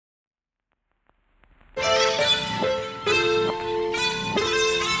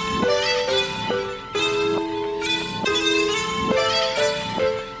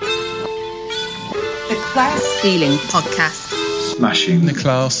Class Ceiling Podcast. Smashing the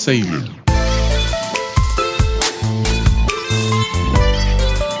class ceiling.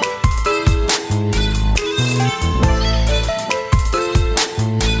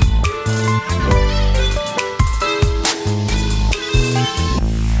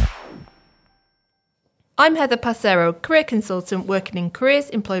 I'm Heather Pasero, career consultant working in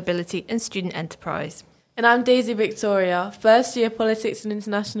careers, employability and student enterprise. And I'm Daisy Victoria, first year politics and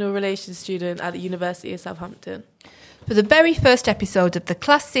international relations student at the University of Southampton. For the very first episode of the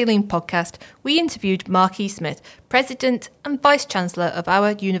Class Ceiling podcast, we interviewed Mark E. Smith, President and Vice Chancellor of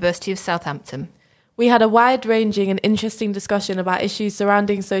our University of Southampton. We had a wide-ranging and interesting discussion about issues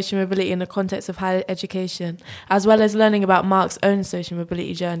surrounding social mobility in the context of higher education, as well as learning about Mark's own social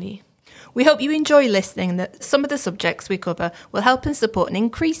mobility journey. We hope you enjoy listening and that some of the subjects we cover will help and support an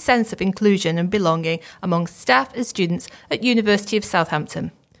increased sense of inclusion and belonging among staff and students at University of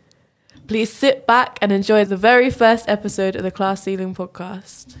Southampton. Please sit back and enjoy the very first episode of the Class Ceiling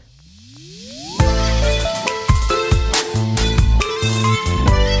podcast.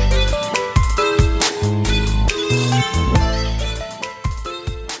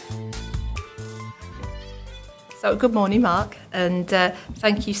 So good morning, Mark, and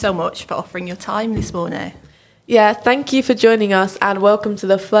thank you so much for offering your time this morning. Yeah, thank you for joining us and welcome to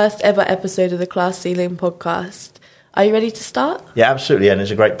the first ever episode of the Class Ceiling podcast. Are you ready to start? Yeah, absolutely, and it's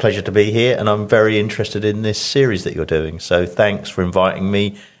a great pleasure to be here, and I'm very interested in this series that you're doing, so thanks for inviting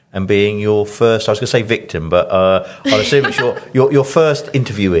me and being your first, I was going to say victim, but I'll assume it's your first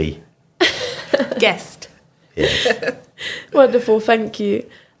interviewee. Guest. Yes. Wonderful, thank you.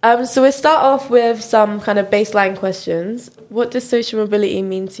 So we'll start off with some kind of baseline questions. What does social mobility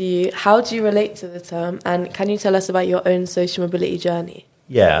mean to you? How do you relate to the term? And can you tell us about your own social mobility journey?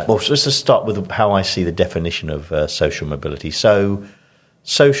 Yeah, well, so let's just start with how I see the definition of social mobility. So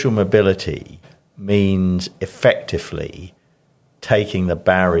social mobility means effectively taking the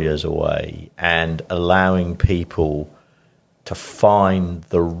barriers away and allowing people to find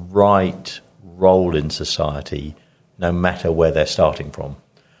the right role in society no matter where they're starting from.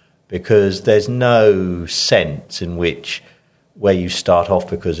 Because there's no sense in which where you start off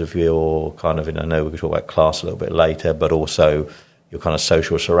because of your kind of, I know we're going to talk about class a little bit later, but also your kind of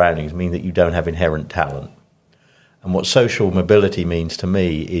social surroundings mean that you don't have inherent talent. And what social mobility means to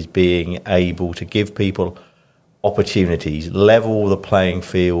me is being able to give people opportunities, level the playing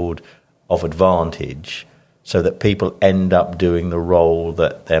field of advantage so that people end up doing the role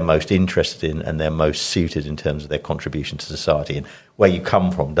that they're most interested in and they're most suited in terms of their contribution to society. And where you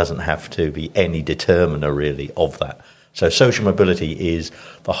come from doesn't have to be any determiner, really, of that. So social mobility is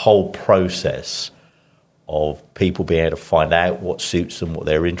the whole process of people being able to find out what suits them, what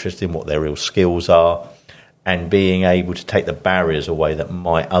they're interested in, what their real skills are, and being able to take the barriers away that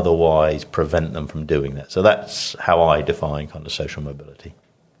might otherwise prevent them from doing that. So that's how I define kind of social mobility.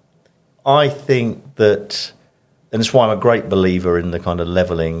 I think that, and that's why I'm a great believer in the kind of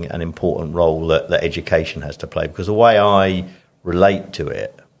levelling and important role that education has to play, because the way I relate to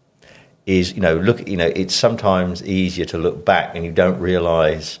it is, it's sometimes easier to look back and you don't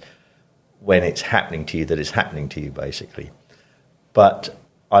realise when it's happening to you that it's happening to you, basically. But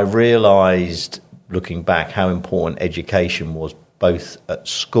I realised, looking back, how important education was both at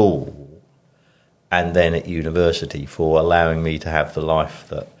school and then at university for allowing me to have the life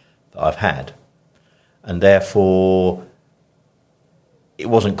that I've had. And therefore, it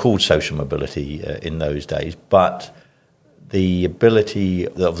wasn't called social mobility in those days, but the ability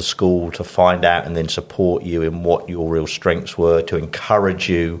of the school to find out and then support you in what your real strengths were, to encourage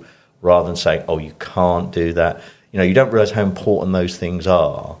you rather than saying, oh, you can't do that. You don't realise how important those things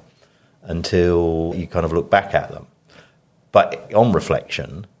are until you kind of look back at them. But on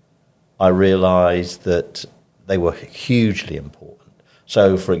reflection, I realised that they were hugely important.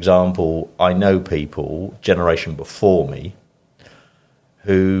 So, for example, I know people, generation before me,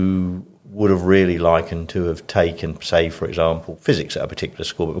 who would have really likened to have taken, say, for example, physics at a particular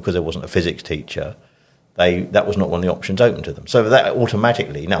school, but because there wasn't a physics teacher, that was not one of the options open to them. So that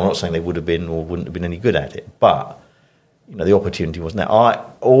automatically, now I'm not saying they would have been or wouldn't have been any good at it, but the opportunity wasn't there.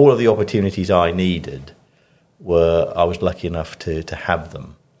 All of the opportunities I needed I was lucky enough to have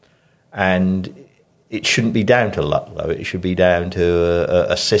them. And it shouldn't be down to luck, though. It should be down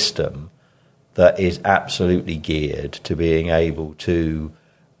to a system that is absolutely geared to being able to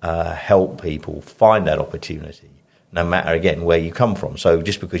help people find that opportunity, no matter, again, where you come from. So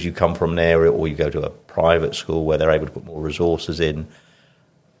just because you come from an area or you go to a private school where they're able to put more resources in,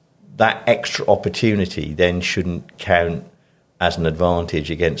 that extra opportunity then shouldn't count as an advantage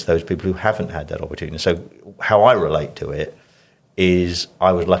against those people who haven't had that opportunity. So how I relate to it is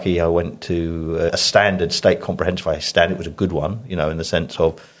I was lucky I went to a standard state comprehensive high standard. It was a good one, in the sense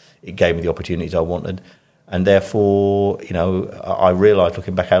of it gave me the opportunities I wanted. And therefore, I realised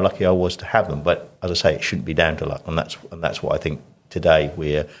looking back how lucky I was to have them. But as I say, it shouldn't be down to luck. And that's what I think today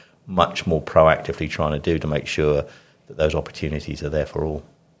we're much more proactively trying to do to make sure that those opportunities are there for all.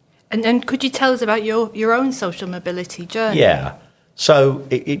 And could you tell us about your own social mobility journey? Yeah. So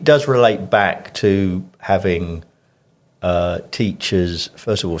it does relate back to having teachers,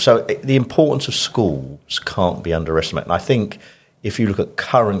 first of all. So the importance of schools can't be underestimated. And I think if you look at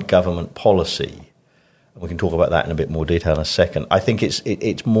current government policy, and we can talk about that in a bit more detail in a second, I think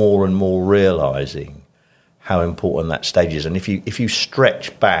it's more and more realising how important that stage is. And if you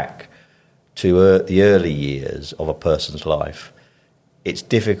stretch back to the early years of a person's life, it's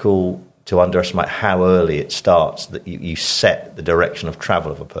difficult to underestimate how early it starts that you set the direction of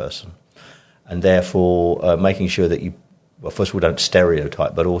travel of a person. And therefore, making sure that you, well, first of all, don't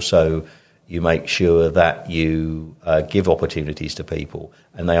stereotype, but also you make sure that you give opportunities to people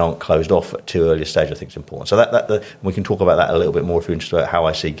and they aren't closed off at too early a stage, I think is important. So that we can talk about that a little bit more if you're interested about how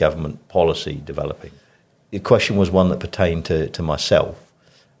I see government policy developing. The question was one that pertained to myself.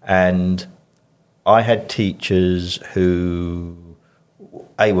 And I had teachers who,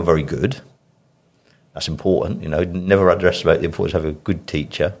 A, were very good. That's important, never underestimate the importance of having a good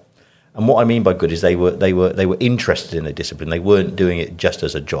teacher. And what I mean by good is they were interested in their discipline. They weren't doing it just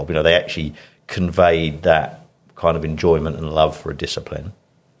as a job. They actually conveyed that kind of enjoyment and love for a discipline.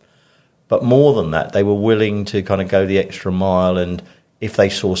 But more than that, they were willing to kind of go the extra mile, and if they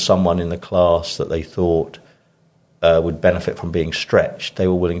saw someone in the class that they thought would benefit from being stretched, they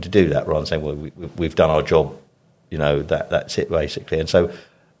were willing to do that rather than saying, well, we've done our job, that's it basically. And so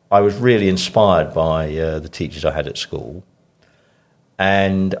I was really inspired by the teachers I had at school.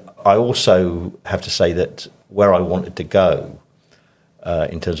 And I also have to say that where I wanted to go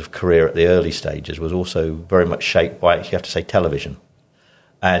in terms of career at the early stages was also very much shaped by, actually, you have to say, television.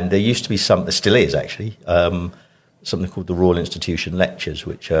 And there used to be there still is actually, something called the Royal Institution Lectures,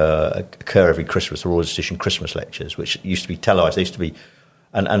 which occur every Christmas, the Royal Institution Christmas Lectures, which used to be televised. They used to be,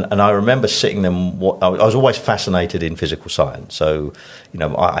 and I remember sitting them, I was always fascinated in physical science, so,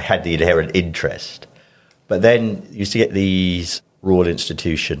 I had the inherent interest. But then you used to get these Royal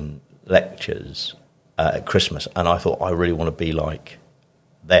Institution Lectures at Christmas, and I thought, I really want to be like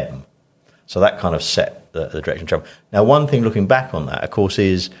them. So that kind of set the direction of travel. Now, one thing looking back on that, of course,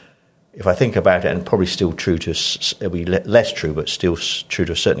 is, if I think about it, and probably still true to, it'll be less true, but still true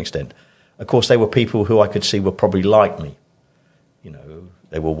to a certain extent, of course, they were people who I could see were probably like me.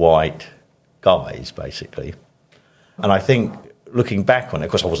 They were white guys, basically. And I think, looking back on it,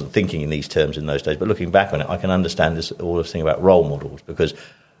 of course, I wasn't thinking in these terms in those days, but looking back on it, I can understand all this thing about role models, because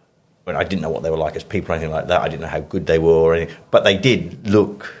when I didn't know what they were like as people or anything like that, I didn't know how good they were or anything, but they did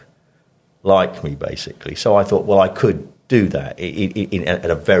look like me, basically. So I thought, well, I could do that at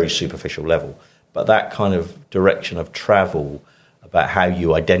a very superficial level. But that kind of direction of travel about how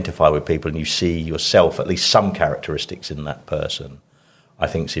you identify with people and you see yourself, at least some characteristics in that person, I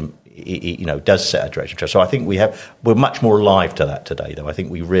think does set a direction of travel. So I think we're much more alive to that today, though. I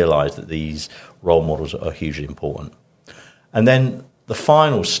think we realise that these role models are hugely important. And then the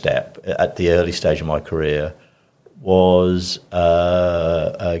final step at the early stage of my career was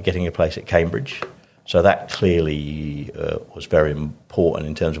getting a place at Cambridge. So that clearly was very important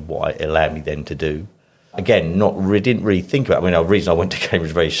in terms of what it allowed me then to do. Again, didn't really think about it. The reason I went to Cambridge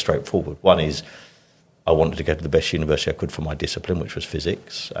is very straightforward. One is I wanted to go to the best university I could for my discipline, which was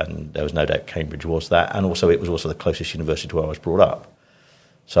physics, and there was no doubt Cambridge was that. And also it was also the closest university to where I was brought up.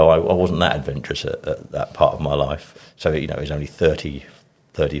 So I wasn't that adventurous at that part of my life. So, it was only 30,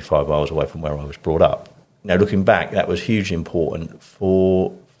 35 miles away from where I was brought up. Looking back, that was hugely important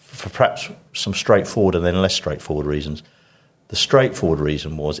for perhaps some straightforward and then less straightforward reasons. The straightforward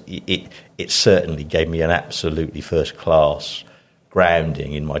reason was it certainly gave me an absolutely first-class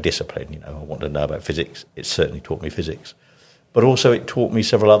grounding in my discipline. I wanted to know about physics. It certainly taught me physics. But also it taught me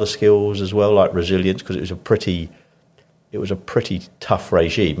several other skills as well, like resilience, because it was a pretty tough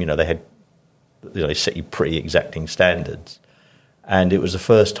regime. They set you pretty exacting standards. And it was the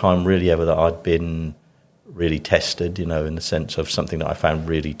first time really ever that I'd been really tested, in the sense of something that I found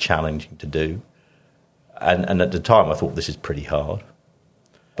really challenging to do. And at the time I thought, this is pretty hard.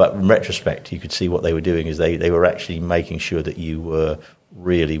 But in retrospect, you could see what they were doing is they were actually making sure that you were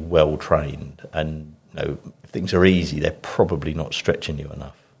really well trained. And if things are easy, they're probably not stretching you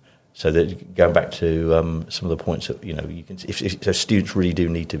enough. So that going back to some of the points that you can, so students really do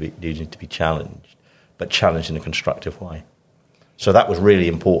need to be challenged, but challenged in a constructive way. So that was really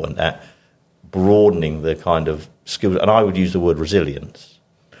important, that broadening the kind of skills, and I would use the word resilience.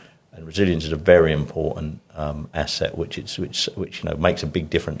 And resilience is a very important asset, which makes a big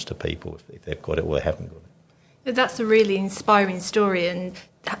difference to people if they've got it or they haven't got it. That's a really inspiring story, and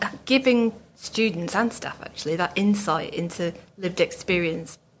giving students and staff actually that insight into lived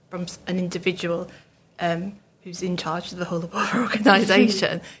experience from an individual who's in charge of the whole of our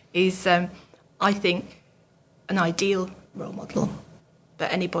organisation is, I think, an ideal role model for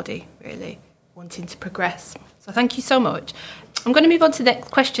anybody really wanting to progress. So thank you so much. I'm going to move on to the next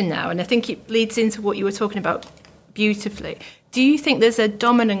question now, and I think it leads into what you were talking about beautifully. Do you think there's a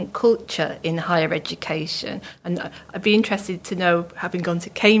dominant culture in higher education? And I'd be interested to know, having gone to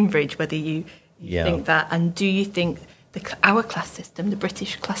Cambridge, whether you think that, and do you think our class system, the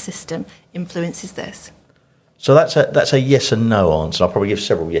British class system, influences this? So that's a yes and no answer. I'll probably give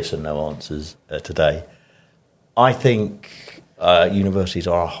several yes and no answers today. I think universities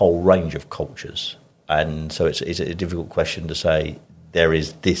are a whole range of cultures, and so it's a difficult question to say there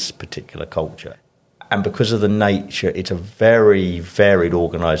is this particular culture. And because of the nature, it's a very varied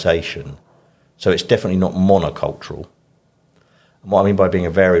organisation, so it's definitely not monocultural. And what I mean by being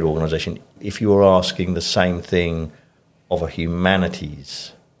a varied organisation, if you were asking the same thing of a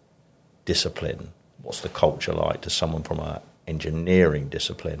humanities discipline, what's the culture like, to someone from an engineering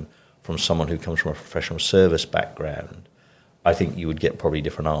discipline, from someone who comes from a professional service background, I think you would get probably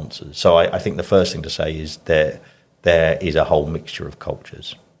different answers. So I think the first thing to say is there is a whole mixture of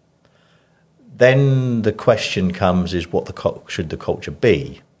cultures. Then the question comes is should the culture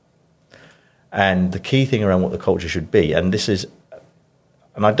be? And the key thing around what the culture should be, and this is,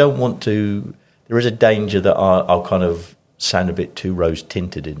 and I don't want to, there is a danger that I'll kind of sound a bit too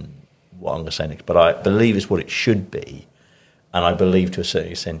rose-tinted in what I'm going to say next, but I believe it's what it should be, and I believe to a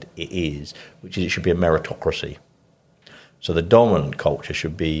certain extent it is, which is it should be a meritocracy. So the dominant culture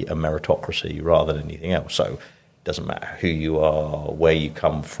should be a meritocracy rather than anything else. So it doesn't matter who you are, where you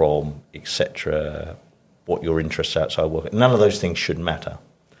come from, etc., what your interests outside work. None of those things should matter.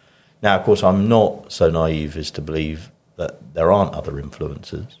 Now, of course, I'm not so naive as to believe that there aren't other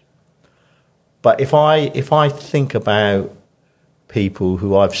influences. But if I think about people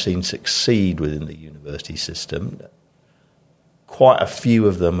who I've seen succeed within the university system, quite a few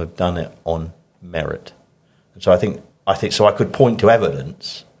of them have done it on merit. And so I think so I could point to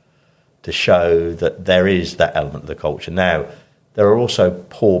evidence to show that there is that element of the culture. Now, there are also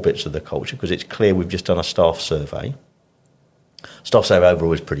poor bits of the culture, because it's clear we've just done a staff survey. Staff survey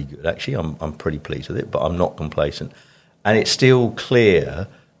overall is pretty good, actually. I'm pretty pleased with it, but I'm not complacent. And it's still clear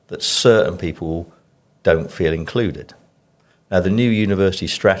that certain people don't feel included. Now, the new university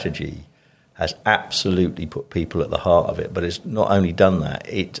strategy has absolutely put people at the heart of it, but it's not only done that,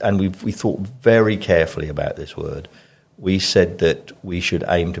 and we thought very carefully about this word. We said that we should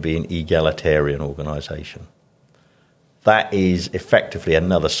aim to be an egalitarian organisation. That is effectively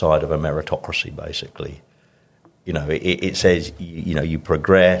another side of a meritocracy, basically. You know, it says, you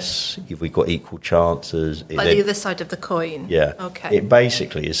progress, we've got equal chances. Like the other side of the coin? Yeah. Okay. It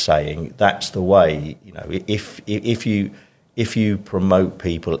basically is saying that's the way, if you promote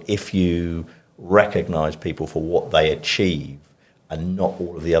people, if you recognise people for what they achieve and not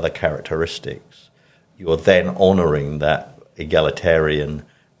all of the other characteristics, you're then honouring that egalitarian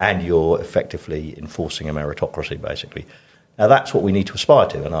and you're effectively enforcing a meritocracy, basically. Now, that's what we need to aspire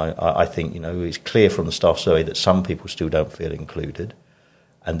to, and I think, it's clear from the staff survey that some people still don't feel included,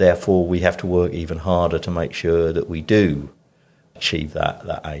 and therefore we have to work even harder to make sure that we do achieve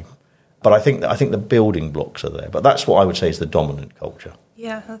that aim. But I think the building blocks are there. But that's what I would say is the dominant culture.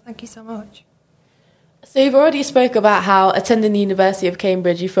 Yeah, thank you so much. So you've already spoke about how attending the University of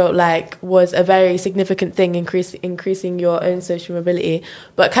Cambridge you felt like was a very significant thing, increasing your own social mobility.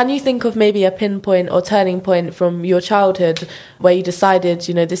 But can you think of maybe a pinpoint or turning point from your childhood where you decided,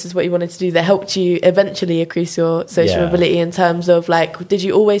 this is what you wanted to do that helped you eventually increase your social mobility, in terms of did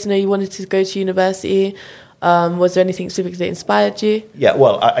you always know you wanted to go to university? Was there anything specific that inspired you? Yeah,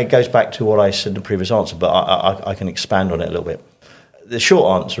 well, it goes back to what I said in the previous answer, but I can expand on it a little bit. The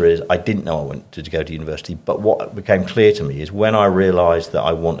short answer is I didn't know I wanted to go to university, but what became clear to me is when I realised that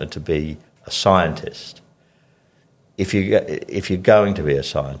I wanted to be a scientist, if you're going to be a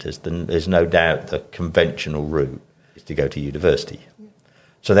scientist, then there's no doubt the conventional route is to go to university.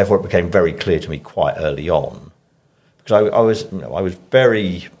 So therefore it became very clear to me quite early on, because I was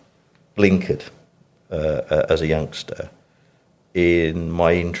very blinkered as a youngster in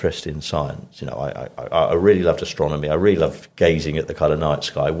my interest in science. I really loved astronomy. I really loved gazing at the kind of night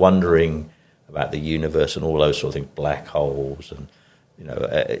sky, wondering about the universe and all those sort of things, black holes. And,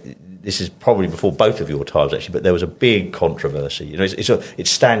 this is probably before both of your times, actually, but there was a big controversy. It's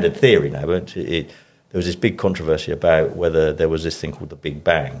standard theory now, but there was this big controversy about whether there was this thing called the Big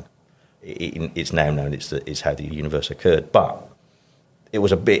Bang. It's now known it's how the universe occurred, but it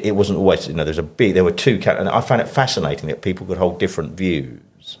was a bit. It wasn't always. There were two, and I found it fascinating that people could hold different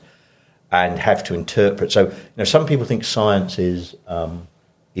views and have to interpret. So, some people think science is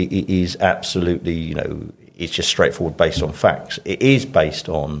absolutely, it's just straightforward based on facts. It is based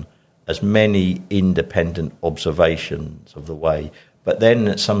on as many independent observations of the way, but then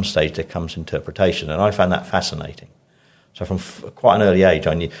at some stage there comes interpretation, and I found that fascinating. So from quite an early age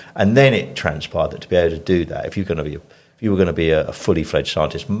I knew, and then it transpired that to be able to do that, if you were going to be a fully fledged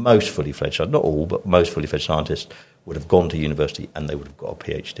scientist, most fully fledged scientists, not all, but most fully fledged scientists would have gone to university and they would have got a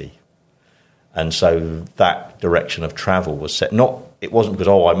PhD. And so that direction of travel was set. It wasn't because,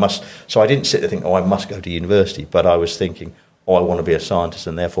 I must. So I didn't sit there thinking, I must go to university, but I was thinking, I want to be a scientist,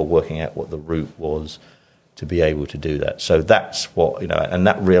 and therefore working out what the route was to be able to do that. So that's what, and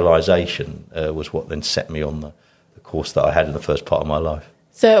that realisation was what then set me on the course that I had in the first part of my life.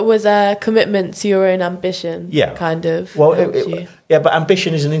 So it was a commitment to your own ambition, kind of. Well, but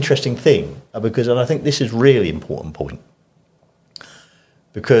ambition is an interesting thing, because, and I think this is really important point,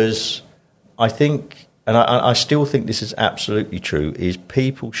 because I think, and I still think this is absolutely true, is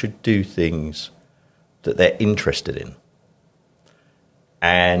people should do things that they're interested in.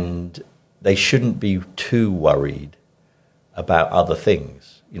 And they shouldn't be too worried about other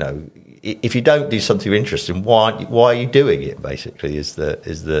things. If you don't do something you're interested in, why are you doing it? Basically, is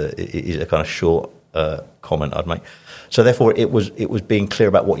a kind of short comment I'd make. So therefore, it was being clear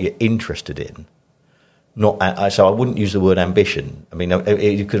about what you're interested in. So I wouldn't use the word ambition. I mean,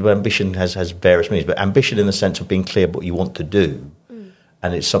 because ambition has various meanings, but ambition in the sense of being clear what you want to do,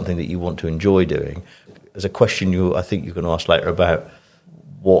 and it's something that you want to enjoy doing. There's a question I think you can ask later about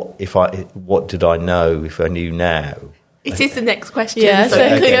what did I know if I knew now. It is the next question. Yeah, so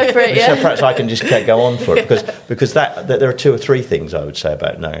go for it. Yeah. So perhaps I can just go on for it because that there are two or three things I would say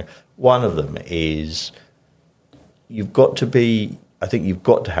about knowing. One of them is you've got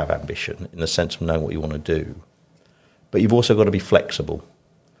to have ambition in the sense of knowing what you want to do, but you've also got to be flexible,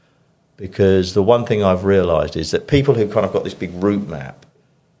 because the one thing I've realised is that people who've kind of got this big route map,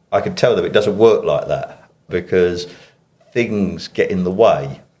 I can tell them it doesn't work like that, because things get in the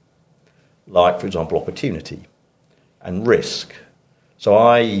way, like, for example, opportunity and risk. So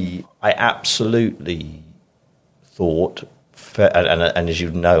I absolutely thought, and as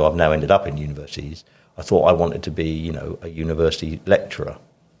you know, I've now ended up in universities, I thought I wanted to be, a university lecturer.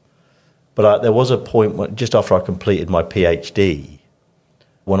 But there was a point just after I completed my PhD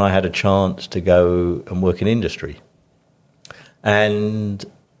when I had a chance to go and work in industry. And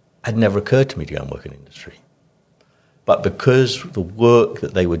it had never occurred to me to go and work in industry. But because the work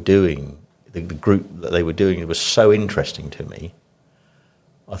that they were doing, the group that they were doing, it was so interesting to me,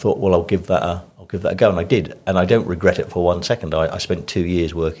 I thought, well, I'll give that a go, and I did, and I don't regret it for 1 second. I spent 2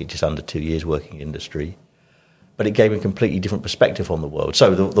 years just under 2 years working in industry, but it gave me a completely different perspective on the world.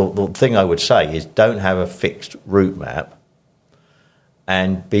 So the thing I would say is, don't have a fixed route map,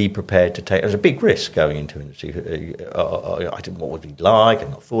 and be prepared to take. There's a big risk going into industry. I didn't know what it'd be like,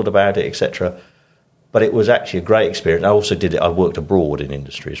 and not thought about it, etc. But it was actually a great experience. I also did it. I worked abroad in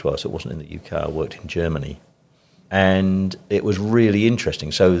industry as well, so it wasn't in the UK. I worked in Germany. And it was really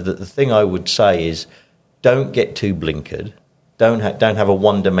interesting. So the thing I would say is, don't get too blinkered. Don't have a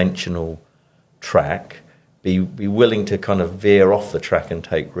one-dimensional track. Be willing to kind of veer off the track and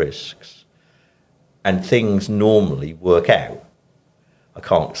take risks. And things normally work out. I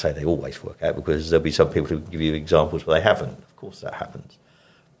can't say they always work out, because there'll be some people who give you examples where they haven't. Of course that happens.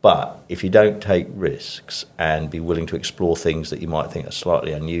 But if you don't take risks and be willing to explore things that you might think are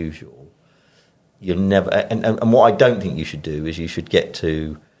slightly unusual, you'll never. And what I don't think you should do is you should get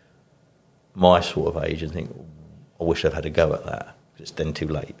to my sort of age and think, I wish I'd had a go at that, because it's then too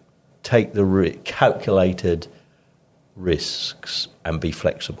late. Take the calculated risks and be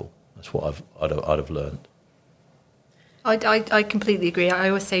flexible. That's what I'd have learned. I completely agree. I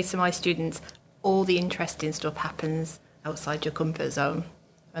always say to my students, all the interesting stuff happens outside your comfort zone.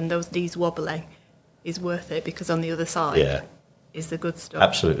 And these wobbling is worth it, because on the other side is the good stuff.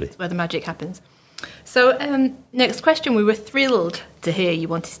 Absolutely. It's where the magic happens. So next question. We were thrilled to hear you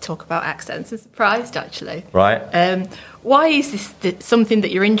wanted to talk about accents, and surprised, actually. Right. Why is this something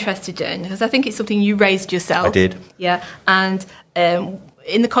that you're interested in? Because I think it's something you raised yourself. I did. Yeah. And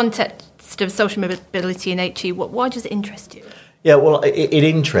in the context of social mobility in HE, why does it interest you? Yeah, well, it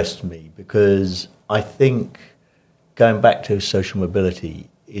interests me because I think, going back to social mobility,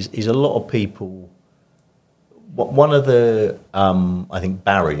 is a lot of people. One of the I think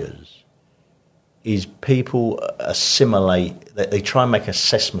barriers is people assimilate. They try and make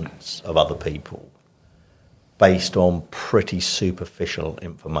assessments of other people based on pretty superficial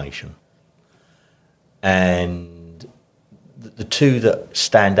information. And the two that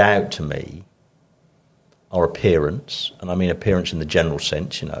stand out to me are appearance, and I mean appearance in the general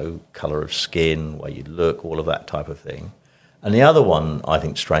sense, colour of skin, way you look, all of that type of thing. And the other one, I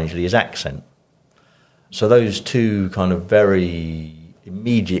think, strangely, is accent. So those two kind of very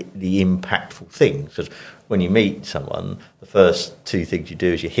immediately impactful things, because when you meet someone, the first two things you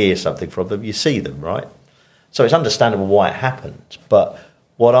do is you hear something from them, you see them, right? So it's understandable why it happens. But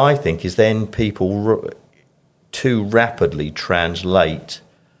what I think is then people too rapidly translate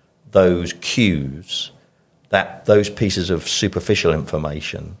those cues, those pieces of superficial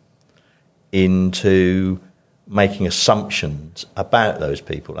information, into making assumptions about those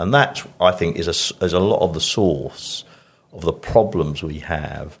people. And that, I think, is a lot of the source of the problems we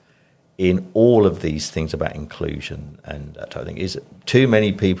have in all of these things about inclusion. And that, I think, is too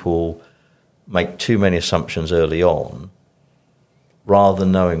many people make too many assumptions early on rather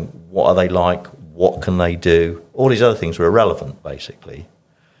than knowing what are they like, what can they do. All these other things are irrelevant, basically,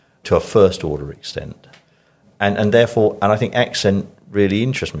 to a first-order extent. And therefore, and I think accent really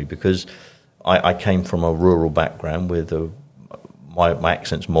interests me because I came from a rural background with my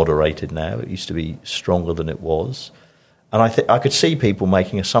accent's moderated now. It used to be stronger than it was. And I could see people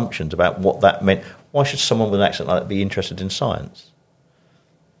making assumptions about what that meant. Why should someone with an accent like that be interested in science?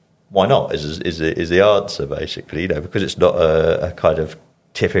 Why not, is the answer, basically, because it's not a kind of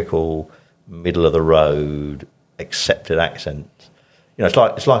typical middle-of-the-road accepted accent.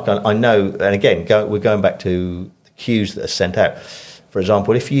 It's like I know, and again, we're going back to the cues that are sent out. For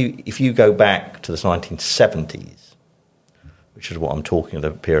example, if you go back to the 1970s, which is what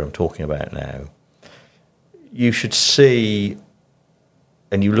the period I'm talking about now, you should see,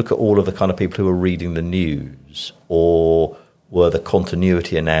 and you look at all of the kind of people who were reading the news or were the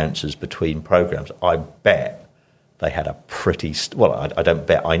continuity announcers between programmes, I bet they had a pretty... I don't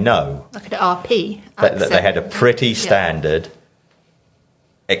bet, I know. Like an RP accent. They had a pretty standard...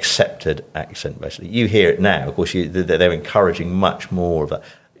 accepted accent, basically. You hear it now, of course, they're encouraging much more of that.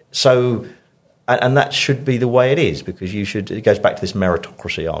 So, and that should be the way it is, because it goes back to this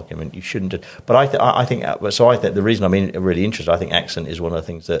meritocracy argument, you shouldn't... But I think the reason I'm really interested, I think accent is one of the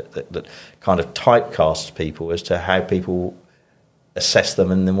things that kind of typecasts people as to how people assess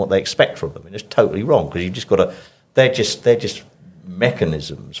them and then what they expect from them. And it's totally wrong, because you've just got to... They're just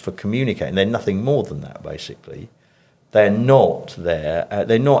mechanisms for communicating. They're nothing more than that, basically. They're not there.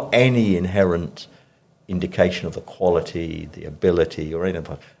 They're not any inherent indication of the quality, the ability, or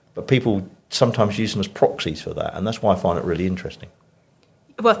anything. But people sometimes use them as proxies for that, and that's why I find it really interesting.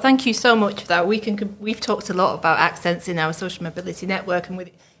 Well, thank you so much for that. We've talked a lot about accents in our social mobility network and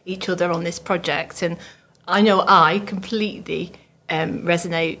with each other on this project, and I know I completely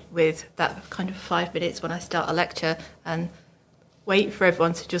resonate with that kind of 5 minutes when I start a lecture and wait for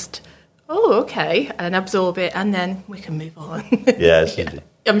everyone to just... oh, okay, and absorb it, and then we can move on. Yes. Yeah.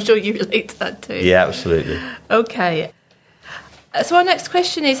 I'm sure you relate to that too. Yeah, absolutely. Okay. So our next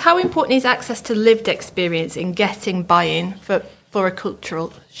question is, how important is access to lived experience in getting buy-in for a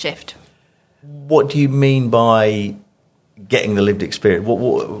cultural shift? What do you mean by getting the lived experience?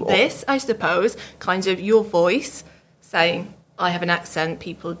 This, I suppose, kind of your voice saying, I have an accent,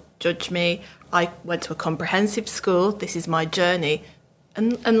 people judge me, I went to a comprehensive school, this is my journey.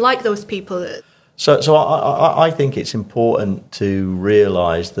 And like those people... So I think it's important to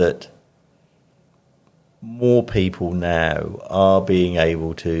realise that more people now are being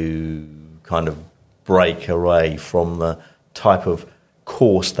able to kind of break away from the type of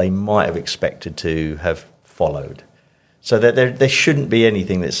course they might have expected to have followed. So that there shouldn't be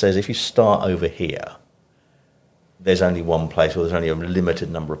anything that says if you start over here, there's only one place, or there's only a limited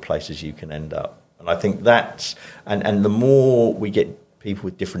number of places you can end up. And I think that's... And the more we get people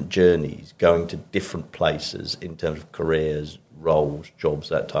with different journeys going to different places in terms of careers, roles, jobs,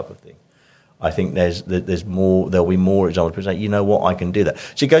 that type of thing, I think there's more. There'll be more examples. People say, you know what, I can do that.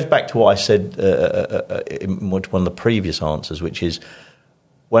 So it goes back to what I said in one of the previous answers, which is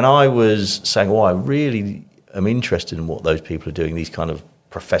when I was saying, I really am interested in what those people are doing, these kind of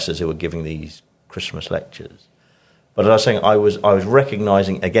professors who are giving these Christmas lectures. But as I was saying, I was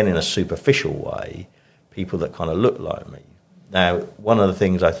recognising, again in a superficial way, people that kind of look like me. Now, one of the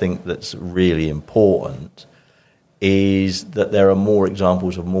things I think that's really important is that there are more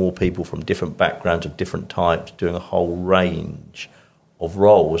examples of more people from different backgrounds of different types doing a whole range of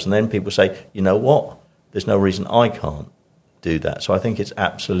roles. And then people say, you know what, there's no reason I can't do that. So I think it's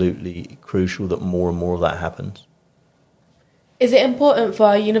absolutely crucial that more and more of that happens. Is it important for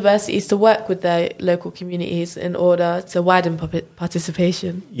our universities to work with their local communities in order to widen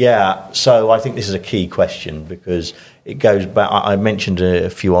participation? Yeah, so I think this is a key question because it goes back. I mentioned a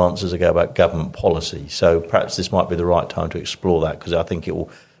few answers ago about government policy, so perhaps this might be the right time to explore that because I think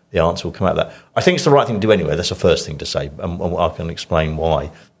the answer will come out of that. I think it's the right thing to do anyway. That's the first thing to say, and I can explain why.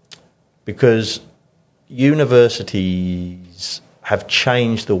 Because universities have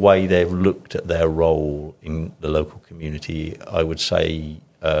changed the way they've looked at their role in the local community, I would say,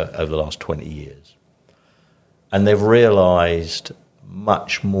 over the last 20 years. And they've realised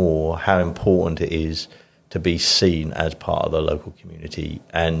much more how important it is to be seen as part of the local community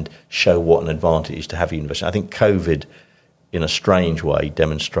and show what an advantage it is to have a university. I think COVID, in a strange way,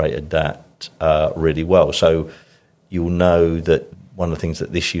 demonstrated that really well. So you'll know that one of the things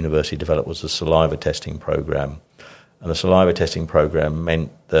that this university developed was the saliva testing programme. And the saliva testing programme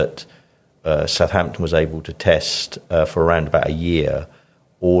meant that Southampton was able to test for around about a year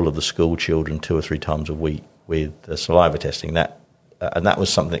all of the school children 2 or 3 times a week with saliva testing. And that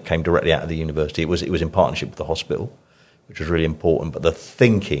was something that came directly out of the university. It was in partnership with the hospital, which was really important. But the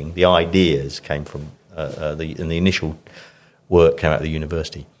thinking, the ideas came from the initial work came out of the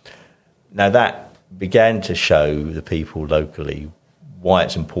university. Now that began to show the people locally why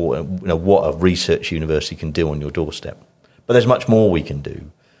it's important, what a research university can do on your doorstep. But there's much more we can do.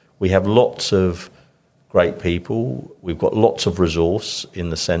 We have lots of great people. We've got lots of resource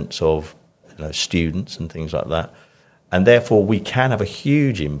in the sense of students and things like that. And therefore we can have a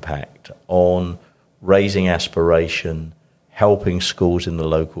huge impact on raising aspiration, helping schools in the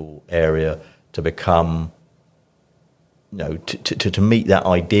local area to become, to meet that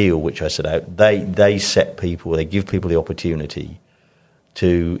ideal which I set out. They set people, they give people the opportunity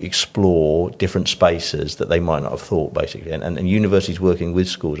to explore different spaces that they might not have thought, basically. And universities working with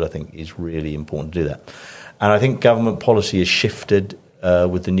schools, I think, is really important to do that. And I think government policy has shifted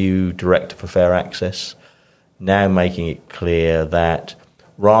with the new Director for Fair Access, now making it clear that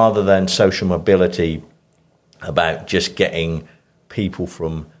rather than social mobility about just getting people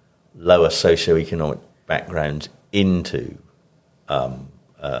from lower socioeconomic backgrounds into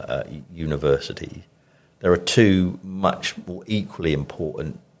universities, there are 2 much more equally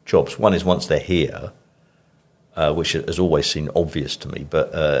important jobs. One is once they're here, which has always seemed obvious to me, but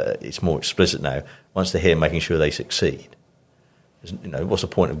it's more explicit now. Once they're here, making sure they succeed. What's the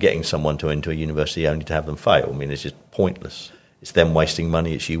point of getting someone into a university only to have them fail? I mean, it's just pointless. It's them wasting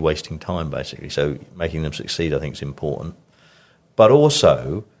money, it's you wasting time, basically. So making them succeed, I think, is important. But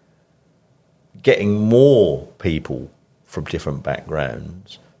also getting more people from different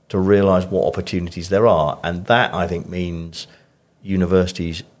backgrounds to realise what opportunities there are. And that, I think, means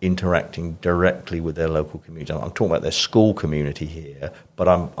universities interacting directly with their local community. I'm talking about their school community here, but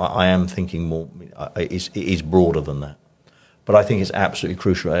I am thinking more, it is broader than that. But I think it's absolutely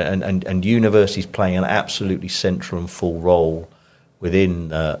crucial. And universities playing an absolutely central and full role within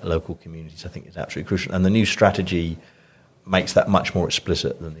local communities, I think, is absolutely crucial. And the new strategy makes that much more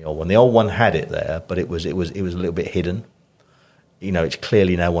explicit than the old one. The old one had it there, but it was a little bit hidden. It's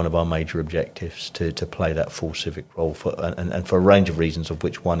clearly now one of our major objectives to play that full civic role and for a range of reasons, of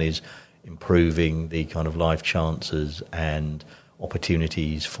which one is improving the kind of life chances and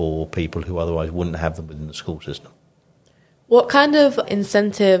opportunities for people who otherwise wouldn't have them within the school system. What kind of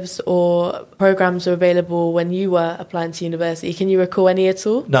incentives or programs are available when you were applying to university? Can you recall any at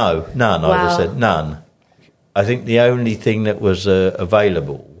all? No, none. Wow. I would have said none. I think the only thing that was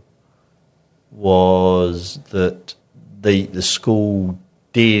available was that the school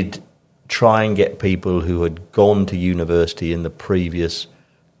did try and get people who had gone to university in the previous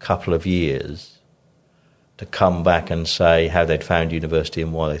couple of years to come back and say how they'd found university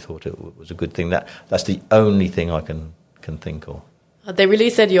and why they thought it was a good thing. That's the only thing I can think of. They really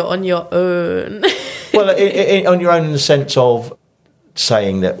said you're on your own. Well, on your own in the sense of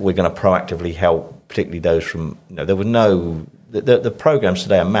saying that we're going to proactively help, particularly those from, there were no... The programmes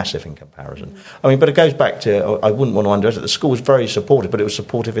today are massive in comparison. I mean, but it goes back to, I wouldn't want to underestimate, the school was very supportive, but it was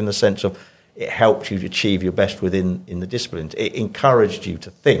supportive in the sense of it helped you to achieve your best in the disciplines. It encouraged you to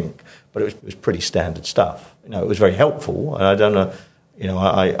think, but it was pretty standard stuff. It was very helpful, and I don't know,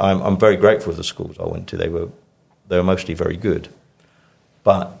 I'm very grateful for the schools I went to. They were mostly very good.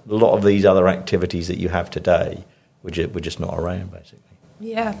 But a lot of these other activities that you have today were just not around, basically.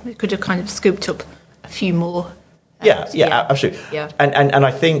 Yeah, we could have kind of scooped up a few more. Yeah, absolutely. Yeah. And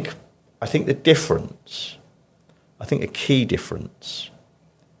I think the difference, I think a key difference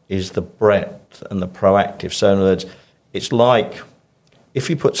is the breadth and the proactive. So in other words, it's like if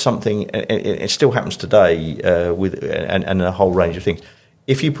you put something, it still happens today with and a whole range of things.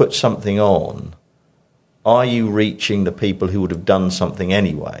 If you put something on are you reaching the people who would have done something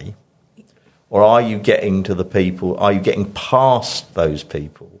anyway? Or are you getting past those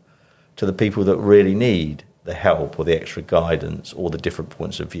people to the people that really need the help or the extra guidance or the different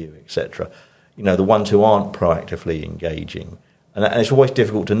points of view, etc.? The ones who aren't proactively engaging. And it's always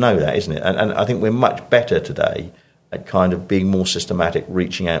difficult to know that, isn't it? And I think we're much better today at kind of being more systematic,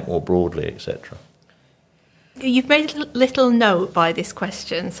 reaching out more broadly, etc. You've made a little note by this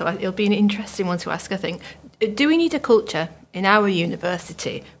question, so it'll be an interesting one to ask, I think. Do we need a culture in our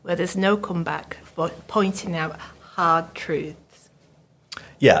university where there's no comeback for pointing out hard truths?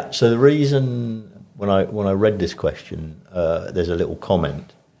 Yeah, so the reason when I read this question, there's a little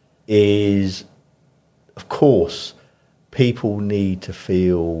comment, is, of course, people need to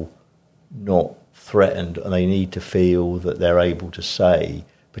feel not threatened, and they need to feel that they're able to say,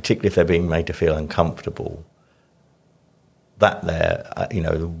 particularly if they're being made to feel uncomfortable, that they're,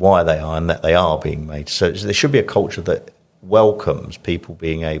 why they are and that they are being made. So there should be a culture that welcomes people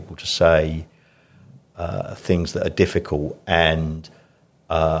being able to say things that are difficult and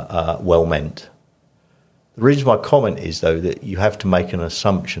well meant. The reason my comment is, though, that you have to make an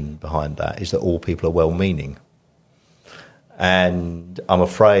assumption behind that is that all people are well-meaning. And I'm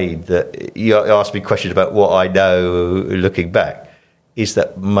afraid that you asked me questions about what I know looking back, is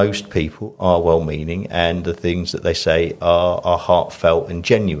that most people are well-meaning and the things that they say are heartfelt and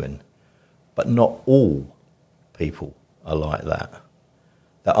genuine. But not all people are like that.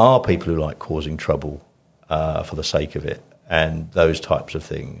 There are people who like causing trouble for the sake of it and those types of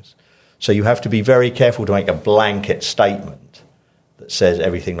things. So you have to be very careful to make a blanket statement that says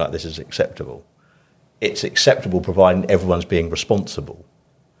everything like this is acceptable. It's acceptable providing everyone's being responsible.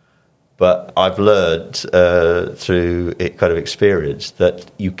 But I've learned through it kind of experience that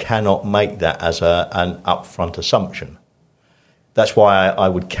you cannot make that as an upfront assumption. That's why I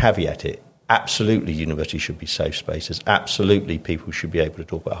would caveat it. Absolutely, universities should be safe spaces. Absolutely, people should be able to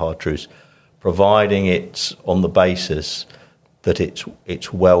talk about hard truths, providing it's on the basis that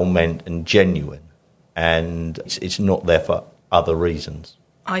it's well meant and genuine, and it's not there for other reasons.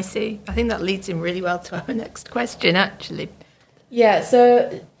 I see. I think that leads in really well to our next question, actually. Yeah,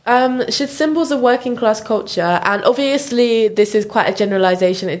 so should symbols of working class culture, and obviously this is quite a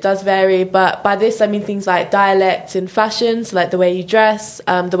generalisation, it does vary, but by this I mean things like dialect and fashions, like the way you dress,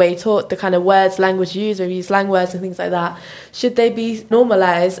 the way you talk, the kind of words, language you use, or you use slang words and things like that, should they be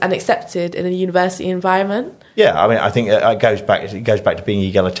normalised and accepted in a university environment? Yeah, I mean, I think it goes back to being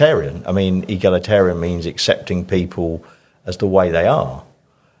egalitarian. I mean, egalitarian means accepting people as the way they are.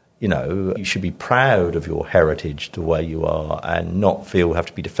 You should be proud of your heritage the way you are and not have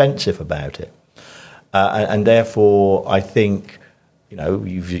to be defensive about it. And therefore, I think,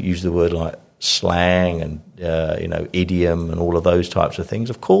 you've used the word like slang and, idiom and all of those types of things.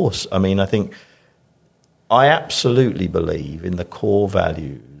 Of course, I mean, I absolutely believe in the core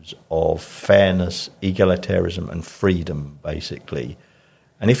values of fairness, egalitarianism and freedom, basically.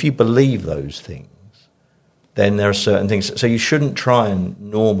 And if you believe those things, then there are certain things. So you shouldn't try and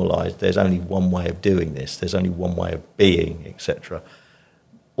normalise there's only one way of doing this, there's only one way of being, etc.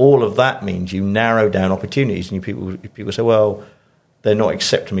 All of that means you narrow down opportunities, and people say, well, they're not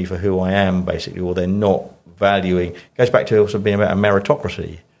accepting me for who I am, basically, or they're not valuing. It goes back to also being about a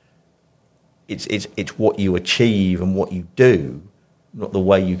meritocracy. It's what you achieve and what you do, not the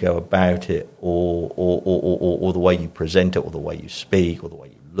way you go about it, or the way you present it, or the way you speak, or the way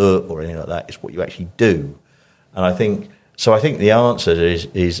you look, or anything like that. It's what you actually do. And I think the answer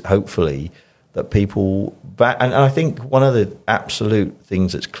is hopefully that people and I think one of the absolute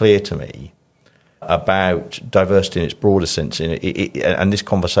things that's clear to me about diversity in its broader sense, and this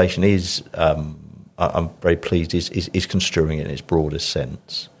conversation is, I'm very pleased, is construing it in its broadest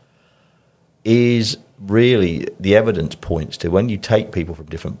sense, is really the evidence points to when you take people from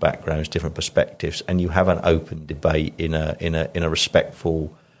different backgrounds, different perspectives, and you have an open debate in a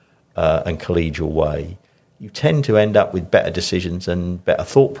respectful and collegial way, you tend to end up with better decisions and better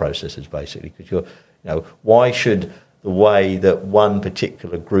thought processes, basically. Because why should the way that one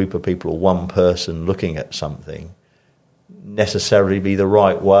particular group of people or one person looking at something necessarily be the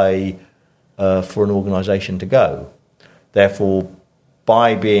right way for an organisation to go? Therefore,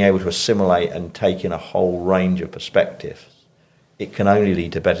 by being able to assimilate and take in a whole range of perspectives, it can only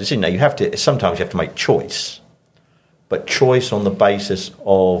lead to better decisions. Now, sometimes you have to make choice, but choice on the basis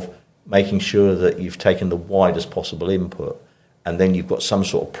of making sure that you've taken the widest possible input, and then you've got some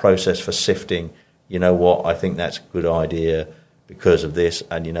sort of process for sifting, you know what, I think that's a good idea because of this,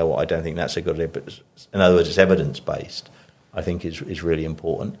 and you know what, I don't think that's a good idea. But in other words, it's evidence-based, I think is really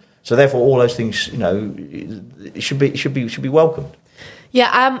important. So therefore, all those things, it should be welcomed.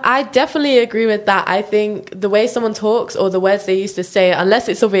 Yeah, I definitely agree with that. I think the way someone talks or the words they used to say, unless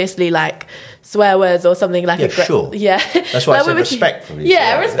it's obviously like swear words or something like sure. Yeah. That's why I said respectful.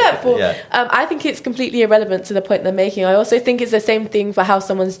 Yeah, respectful. Yeah. I think it's completely irrelevant to the point they're making. I also think it's the same thing for how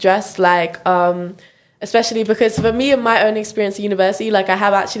someone's dressed, like especially because for me and my own experience at university, like I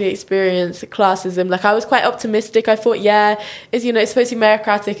have actually experienced classism. Like I was quite optimistic. I thought, it's supposed to be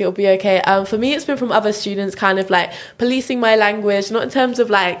meritocratic, it'll be okay. For me, it's been from other students kind of like policing my language, not in terms of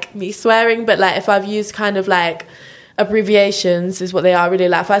like me swearing, but like if I've used kind of like abbreviations is what they are really.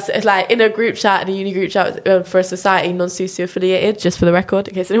 Like if I like in a group chat, in a uni group chat for a society non-SUSU affiliated, just for the record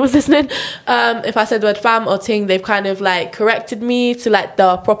in case anyone's listening, if I said the word fam or ting, they've kind of like corrected me to like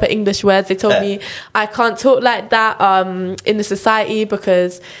the proper English words. They told me I can't talk like that in the society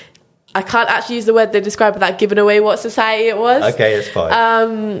because I can't actually use the word they describe without giving away what society it was. Okay, that's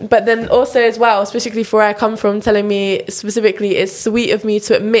fine. But then also as well, specifically for where I come from, telling me specifically it's sweet of me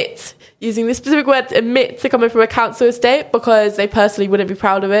to admit, using this specific word, admit to coming from a council estate because they personally wouldn't be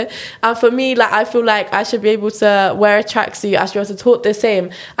proud of it. And for me, like I feel like I should be able to wear a tracksuit, I should be able to talk the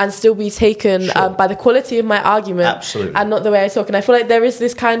same and still be taken by the quality of my argument. Absolutely. And not the way I talk. And I feel like there is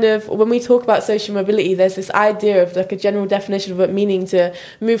this kind of, when we talk about social mobility, there's this idea of like a general definition of what meaning to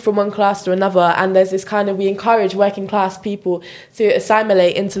move from one class to another, and there's this kind of, we encourage working class people to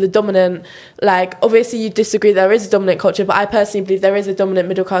assimilate into the dominant, like obviously you disagree there is a dominant culture, but I personally believe there is a dominant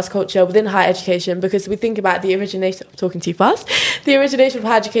middle class culture within higher education, because we think about the origination, I'm talking too fast, the origination of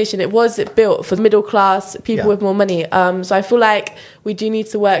higher education, it was built for middle class people with more money. So I feel like we do need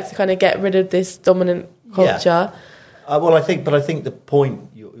to work to kind of get rid of this dominant culture. Well, I think the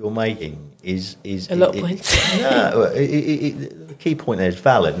point you're making is a lot of points. The key point there is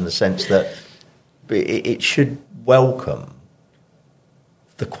valid in the sense that it should welcome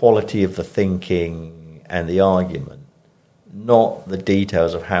the quality of the thinking and the argument, not the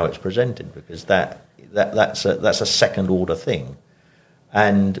details of how it's presented, because that's a second order thing.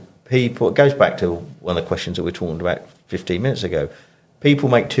 And people, it goes back to one of the questions that we were talking about 15 minutes ago. People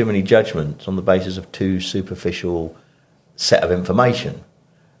make too many judgments on the basis of too superficial set of information,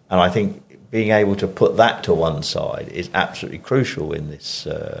 and I think being able to put that to one side is absolutely crucial in this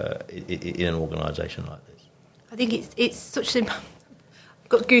in an organisation like this. I think it's such an, I've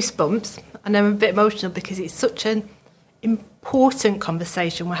got goosebumps and I'm a bit emotional because it's such an important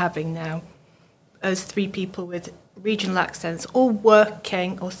conversation we're having now as three people with regional accents all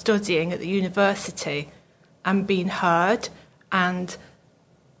working or studying at the university and being heard and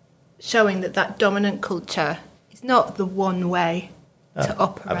showing that dominant culture is not the one way to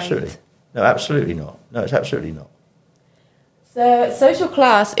operate. Absolutely. No, absolutely not. No, it's absolutely not. So social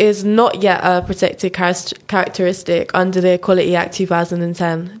class is not yet a protected characteristic under the Equality Act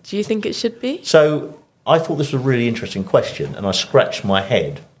 2010. Do you think it should be? So I thought this was a really interesting question, and I scratched my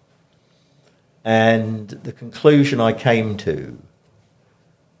head. And the conclusion I came to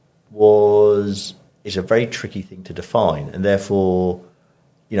is a very tricky thing to define, and therefore,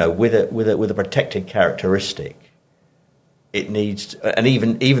 with a protected characteristic, it needs, and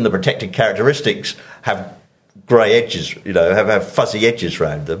even the protected characteristics have grey edges, have fuzzy edges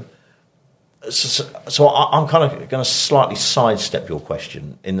around them. So I'm kind of going to slightly sidestep your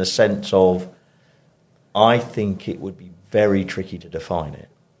question in the sense of I think it would be very tricky to define it.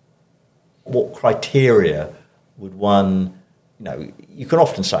 What criteria would one, you can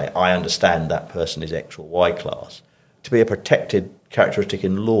often say, I understand that person is X or Y class. To be a protected characteristic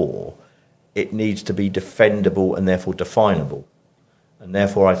in law, it needs to be defendable and therefore definable. And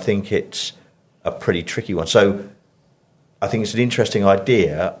therefore I think it's a pretty tricky one. So I think it's an interesting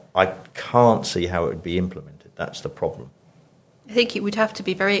idea. I can't see how it would be implemented. That's the problem. I think it would have to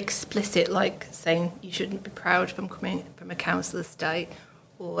be very explicit, like saying you shouldn't be proud from coming from a council estate.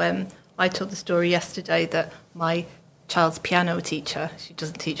 Or I told the story yesterday that my child's piano teacher, she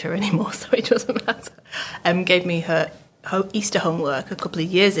doesn't teach her anymore, so it doesn't matter, gave me her Easter homework a couple of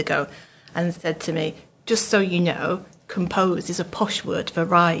years ago and said to me, just so you know, compose is a posh word for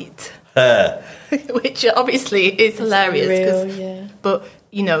right. Which obviously is hilarious. But,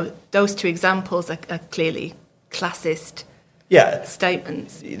 those two examples are clearly classist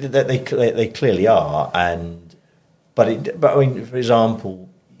statements. They clearly are. But I mean, for example,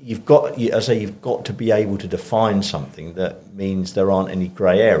 you've got to be able to define something that means there aren't any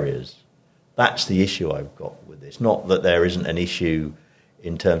grey areas. That's the issue I've got with this. Not that there isn't an issue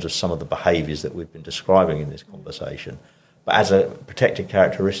in terms of some of the behaviours that we've been describing in this conversation. But as a protected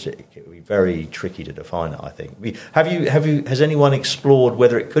characteristic, it would be very tricky to define it, I think. Has anyone explored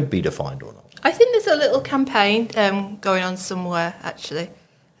whether it could be defined or not? I think there's a little campaign going on somewhere, actually.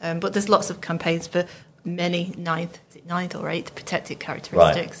 But there's lots of campaigns for many ninth or eighth protected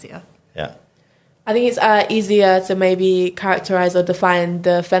characteristics. Right. Yeah. Yeah. I think it's easier to maybe characterise or define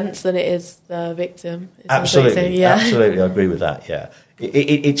the offence than it is the victim. Absolutely, Yeah. absolutely, I agree with that. Yeah,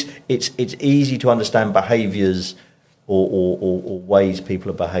 it's easy to understand behaviours or ways people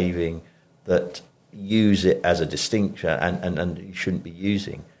are behaving that use it as a distinction and you shouldn't be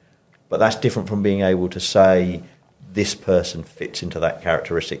using, but that's different from being able to say this person fits into that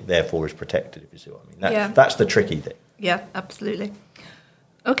characteristic, therefore is protected. If you see what I mean, that's the tricky thing. Yeah, absolutely.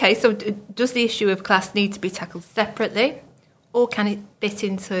 Okay, so does the issue of class need to be tackled separately, or can it fit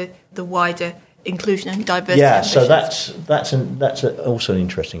into the wider inclusion and diversity? Yeah, so ambitions? that's also an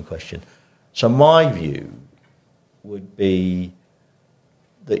interesting question. So my view would be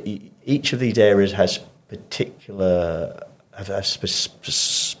that each of these areas has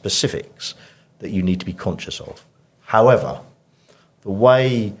specifics that you need to be conscious of. However, the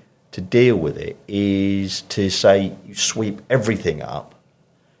way to deal with it is to say you sweep everything up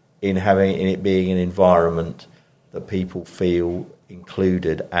in it being an environment that people feel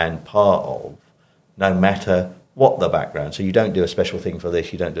included and part of, no matter what the background. So you don't do a special thing for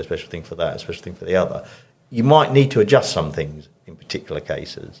this, you don't do a special thing for that, a special thing for the other. You might need to adjust some things in particular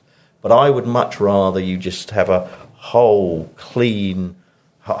cases, but I would much rather you just have a whole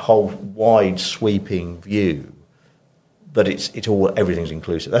wide sweeping view that everything's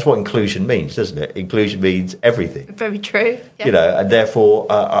inclusive. That's what inclusion means, doesn't it? Inclusion means everything. Very true. Yeah. You know, and therefore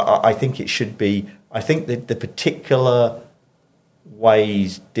I think it should be. I think that the particular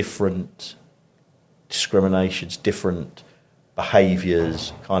ways, different discriminations, different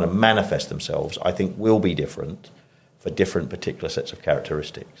behaviours kind of manifest themselves, I think will be different for different particular sets of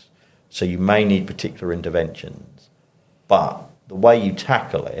characteristics. So you may need particular interventions, but the way you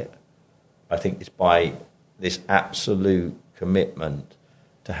tackle it, I think, is by this absolute commitment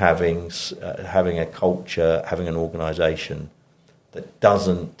to having a culture, having an organisation that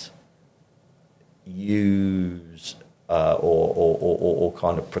doesn't use or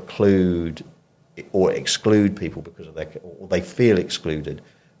kind of preclude or exclude people because of or they feel excluded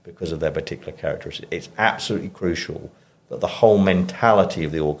because of their particular characteristics. It's absolutely crucial that the whole mentality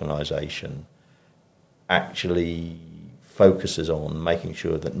of the organisation actually focuses on making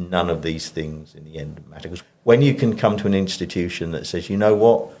sure that none of these things in the end matter. Because when you can come to an institution that says, you know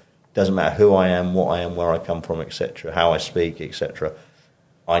what, it doesn't matter who I am, what I am, where I come from, etc., how I speak, etc.,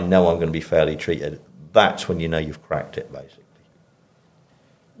 I know I'm going to be fairly treated, that's when you know you've cracked it, basically.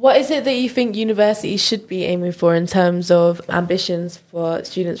 What is it that you think universities should be aiming for in terms of ambitions for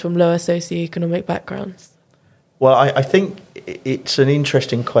students from lower socioeconomic backgrounds? Well, I think it's an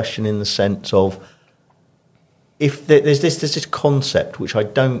interesting question in the sense of if there's this concept which I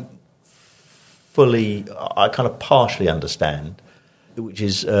don't fully, I kind of partially understand, which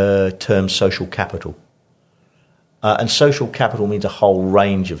is term social capital. And social capital means a whole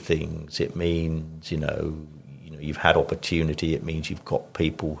range of things. It means, you've had opportunity. It means you've got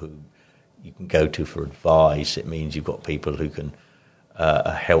people who you can go to for advice. It means you've got people who can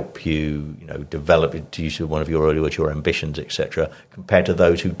help you, develop, to use one of your earlier words, your ambitions, etc., compared to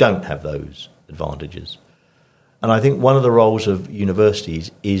those who don't have those advantages. And I think one of the roles of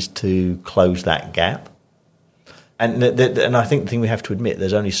universities is to close that gap. And I think the thing we have to admit,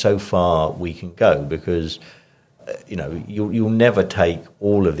 there's only so far we can go because, you'll never take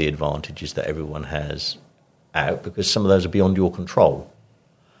all of the advantages that everyone has out because some of those are beyond your control.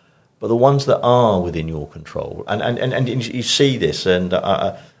 But the ones that are within your control, and you see this, and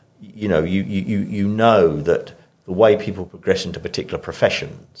you know that the way people progress into particular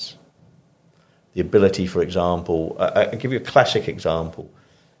professions, the ability, for example, I'll give you a classic example.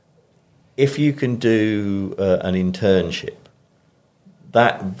 If you can do an internship,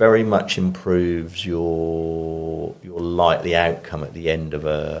 that very much improves your likely outcome at the end of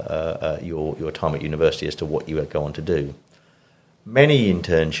your time at university as to what you go on to do. Many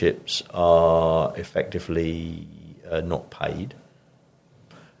internships are effectively not paid,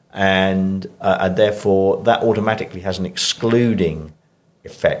 and therefore that automatically has an excluding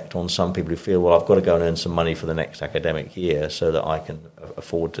effect on some people who feel, well, I've got to go and earn some money for the next academic year so that I can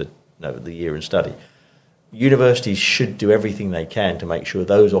afford to the year and study. Universities should do everything they can to make sure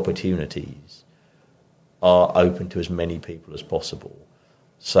those opportunities are open to as many people as possible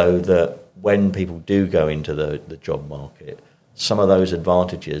so that when people do go into the job market, some of those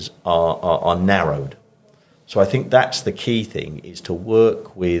advantages are narrowed. So I think that's the key thing, is to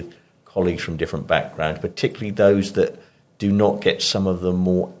work with colleagues from different backgrounds, particularly those that do not get some of the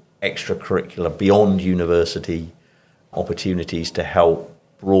more extracurricular, beyond university opportunities to help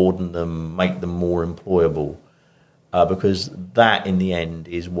broaden them, make them more employable, because that, in the end,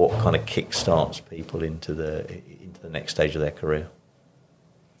 is what kind of kickstarts people into the next stage of their career.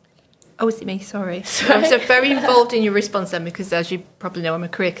 Oh, is it me? Sorry. I'm so very involved in your response then, because as you probably know, I'm a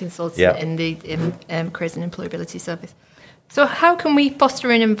career consultant in the Careers and Employability Service. So how can we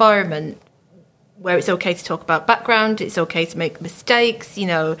foster an environment where it's okay to talk about background, it's okay to make mistakes,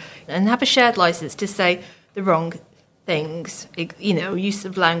 and have a shared license to say the wrong things, use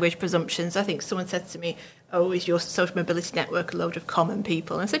of language, presumptions. I think someone said to me, "Oh, is your social mobility network a load of common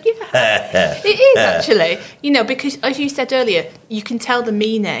people?" And I said, "Yeah, it is actually." Because as you said earlier, you can tell the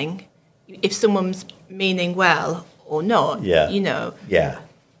meaning if someone's meaning well or not. Yeah. Yeah.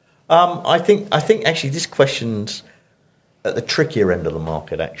 I think actually this question's at the trickier end of the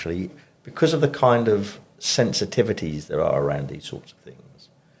market, actually, because of the kind of sensitivities there are around these sorts of things.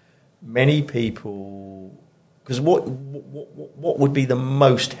 Many people, because what would be the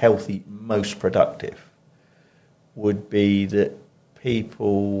most healthy, most productive, would be that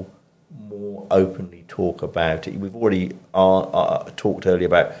people more openly talk about it. We've already talked earlier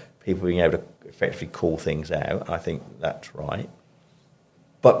about people being able to effectively call things out. I think that's right.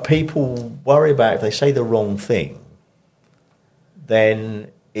 But people worry about if they say the wrong thing,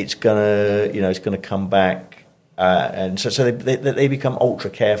 then it's gonna come back, and so they become ultra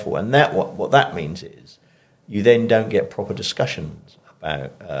careful. And that what that means is you then don't get proper discussions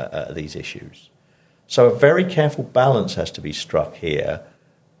about these issues. So a very careful balance has to be struck here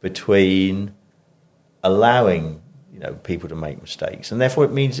between allowing people to make mistakes, and therefore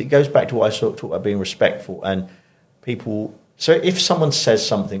it goes back to what I talked about being respectful and people. So if someone says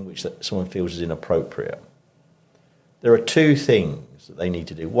something which someone feels is inappropriate, there are two things that they need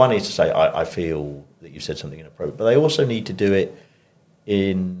to do. One is to say, I feel that you said something inappropriate, but they also need to do it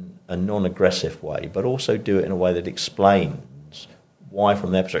in a non-aggressive way, but also do it in a way that explains why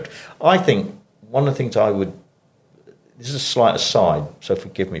from their perspective. I think one of the things this is a slight aside, so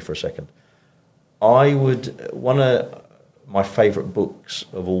forgive me for a second. One of my favourite books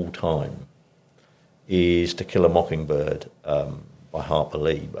of all time is To Kill a Mockingbird by Harper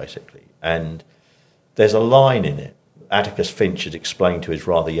Lee, basically. And there's a line in it. Atticus Finch had explained to his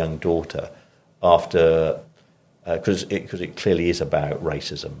rather young daughter after, because it clearly is about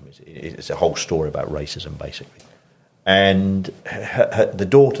racism. It's a whole story about racism, basically. And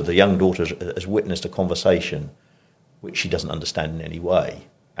the young daughter, has witnessed a conversation which she doesn't understand in any way.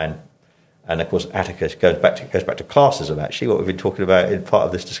 And of course, Atticus goes back to classism, actually, what we've been talking about in part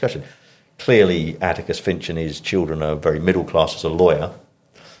of this discussion. Clearly, Atticus Finch and his children are very middle class as a lawyer,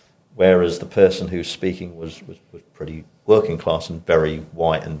 whereas the person who's speaking was pretty working class and very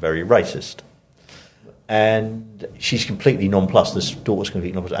white and very racist. And she's completely nonplussed. This daughter's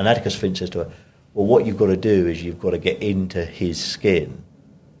completely nonplussed. And Atticus Finch says to her, well, what you've got to do is you've got to get into his skin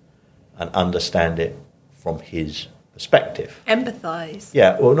and understand it from his perspective. Empathise.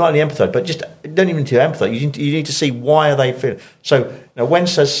 Yeah, well, not only empathise, but just don't even need to empathise. You need to see why are they feeling. So now, when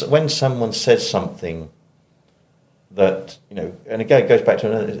someone says something that and again it goes back to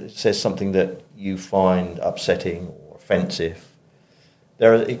it says something that you find upsetting or offensive,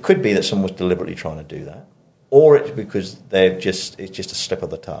 it could be that someone was deliberately trying to do that, or it's because it's just a slip of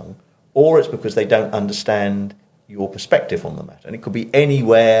the tongue, or it's because they don't understand your perspective on the matter, and it could be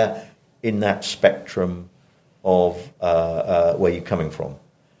anywhere in that spectrum of where you're coming from.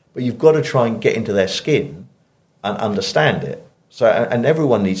 But you've got to try and get into their skin and understand it. So, and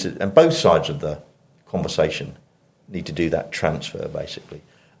everyone needs to, and both sides of the conversation need to do that transfer, basically.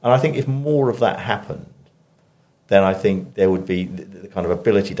 And I think if more of that happened, then I think there would be the kind of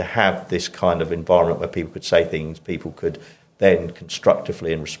ability to have this kind of environment where people could say things, people could then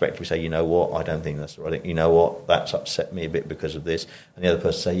constructively and respectfully say, you know what, I don't think that's the right thing. You know what, that's upset me a bit because of this. And the other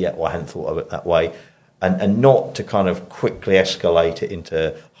person say, yeah, well, I hadn't thought of it that way. And not to kind of quickly escalate it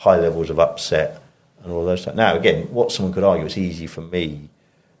into high levels of upset and all those things. Now, again, what someone could argue, it's easy for me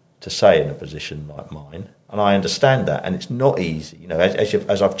to say in a position like mine, and I understand that, and it's not easy.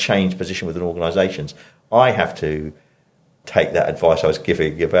 As I've changed position within organisations, I have to take that advice I was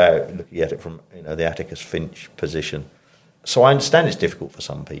giving about looking at it from the Atticus Finch position. So I understand it's difficult for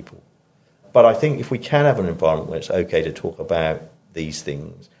some people, but I think if we can have an environment where it's okay to talk about these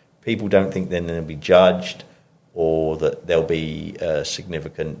things, people don't think then they'll be judged or that there'll be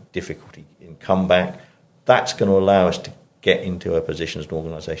significant difficulty in comeback. That's going to allow us to get into a position as an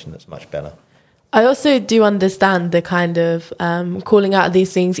organisation that's much better. I also do understand the kind of calling out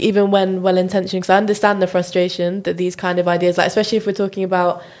these things, even when well-intentioned, because I understand the frustration that these kind of ideas, like especially if we're talking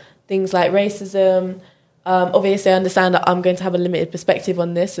about things like racism. Obviously, I understand that I'm going to have a limited perspective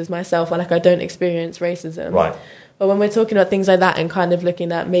on this as myself, like I don't experience racism. Right. But when we're talking about things like that and kind of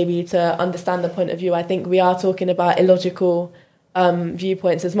looking at maybe to understand the point of view, I think we are talking about illogical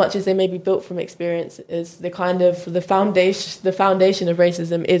viewpoints, as much as they may be built from experiences. The kind of the foundation of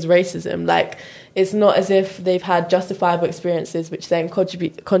racism is racism. Like, it's not as if they've had justifiable experiences which then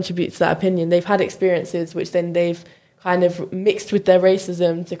contribute to that opinion. They've had experiences which then they've kind of mixed with their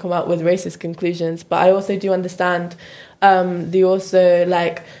racism to come out with racist conclusions. But I also do understand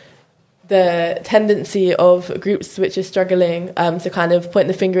the tendency of groups which are struggling to kind of point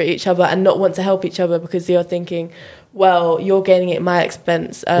the finger at each other and not want to help each other because they are thinking, well, you're gaining it at my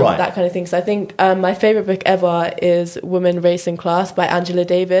expense, right. That kind of thing. So I think my favourite book ever is Women, Race and Class by Angela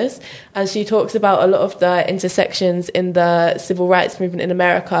Davis. And she talks about a lot of the intersections in the civil rights movement in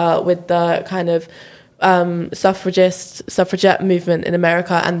America with the kind of suffragette movement in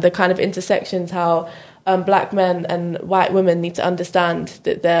America, and the kind of intersections, how black men and white women need to understand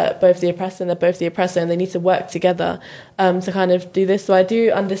that they're both the oppressor and they're both the oppressor, and they need to work together to kind of do this. So I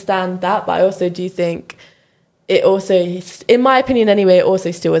do understand that, but I also do think it also, in my opinion anyway, it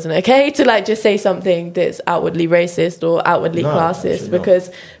also still isn't okay to like just say something that's outwardly racist or outwardly classist, because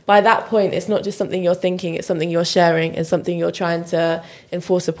by that point it's not just something you're thinking, it's something you're sharing and something you're trying to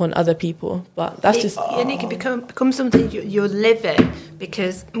enforce upon other people. But that's and it can become something you're living,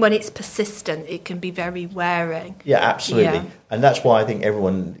 because when it's persistent it can be very wearing. Yeah, absolutely. Yeah. And that's why I think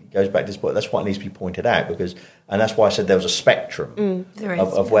everyone goes back to this point. That's why it needs to be pointed out, and that's why I said there was a spectrum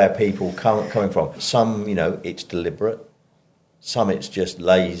of where people coming from. Some, it's deliberate. Some it's just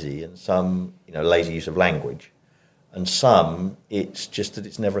lazy, and some, lazy use of language. And some it's just that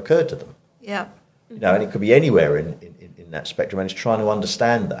it's never occurred to them. Yeah. And it could be anywhere in that spectrum, and it's trying to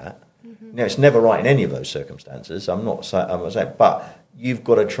understand that. It's never right in any of those circumstances. I'm not saying, but you've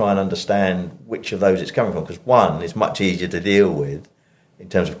got to try and understand which of those it's coming from, because one is much easier to deal with in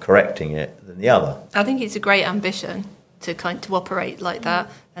terms of correcting it than the other. I think it's a great ambition to operate like that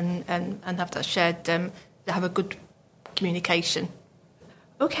and have that shared, have a good communication.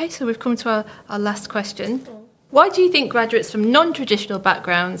 Okay, so we've come to our last question. Why do you think graduates from non-traditional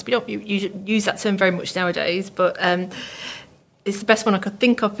backgrounds, we don't use that term very much nowadays, but it's the best one I could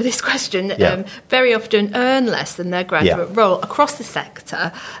think of for this question, very often earn less than their graduate role across the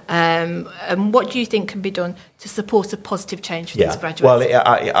sector? And what do you think can be done to support a positive change for these graduates? Well,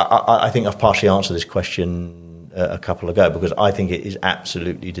 I think I've partially answered this question a couple ago, because I think it is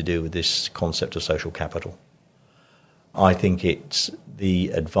absolutely to do with this concept of social capital. I think it's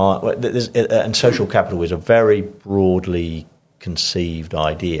and social capital is a very broadly conceived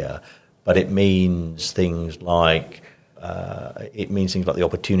idea, but it means things like the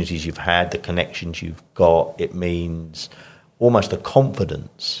opportunities you've had, the connections you've got. It means almost the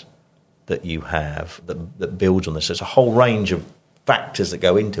confidence that you have that builds on this. There's a whole range of factors that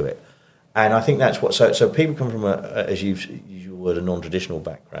go into it, and I think that's what. So people come from as you use your word, a non-traditional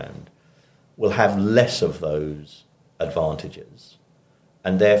background, will have less of those advantages,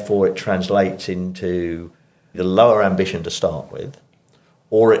 and therefore it translates into the lower ambition to start with,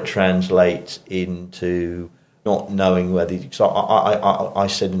 or it translates into not knowing whether. So I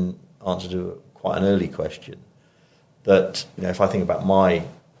said in answer to quite an early question that if I think about my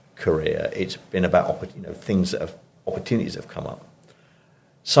career, it's been about opportunities that have come up.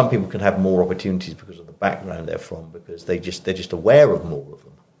 Some people can have more opportunities because of the background they're from, because they're just aware of more of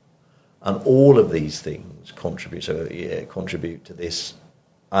them, and all of these things contribute to this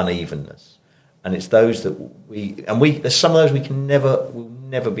unevenness. And it's those that there's some of those we'll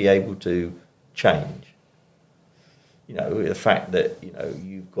never be able to change. The fact that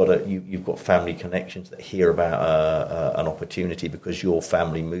you've got family connections that hear about an opportunity because your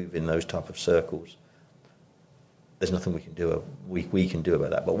family move in those type of circles. There's nothing we can do. We can do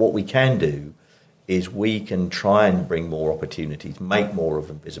about that. But what we can do is we can try and bring more opportunities, make more of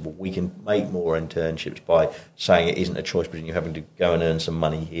them visible. We can make more internships by saying it isn't a choice between you having to go and earn some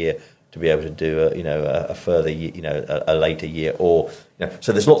money here to be able to do a further a later year, or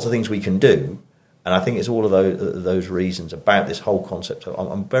so there's lots of things we can do. And I think it's all of those reasons about this whole concept.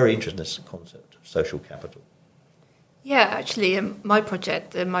 I'm very interested in this concept of social capital. Yeah, actually, my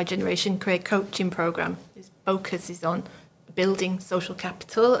project, My Generation Career Coaching Programme, focuses on building social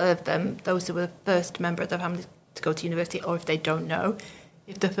capital of those who were the first member of their family to go to university, or if they don't know,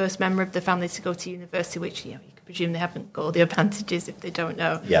 if the first member of the family to go to university, which you could presume they haven't got all the advantages if they don't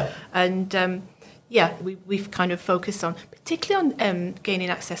know. Yeah. And we've kind of focused on, particularly on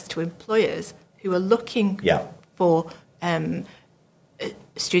gaining access to employers who are looking for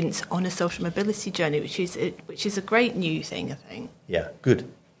students on a social mobility journey, which is a great new thing, I think. Yeah, good.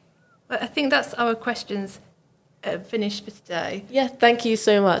 But I think that's our questions finished for today. Yeah, thank you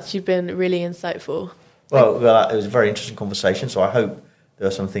so much. You've been really insightful. Well, it was a very interesting conversation, so I hope there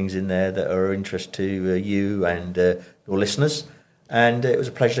are some things in there that are of interest to you and your listeners. And it was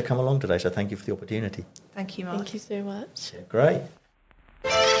a pleasure to come along today, so thank you for the opportunity. Thank you, Mark. Thank you so much. Yeah, great.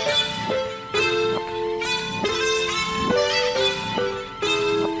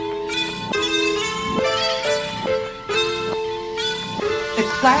 The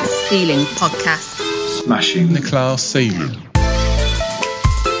Class Ceiling Podcast. Smashing the Class Ceiling.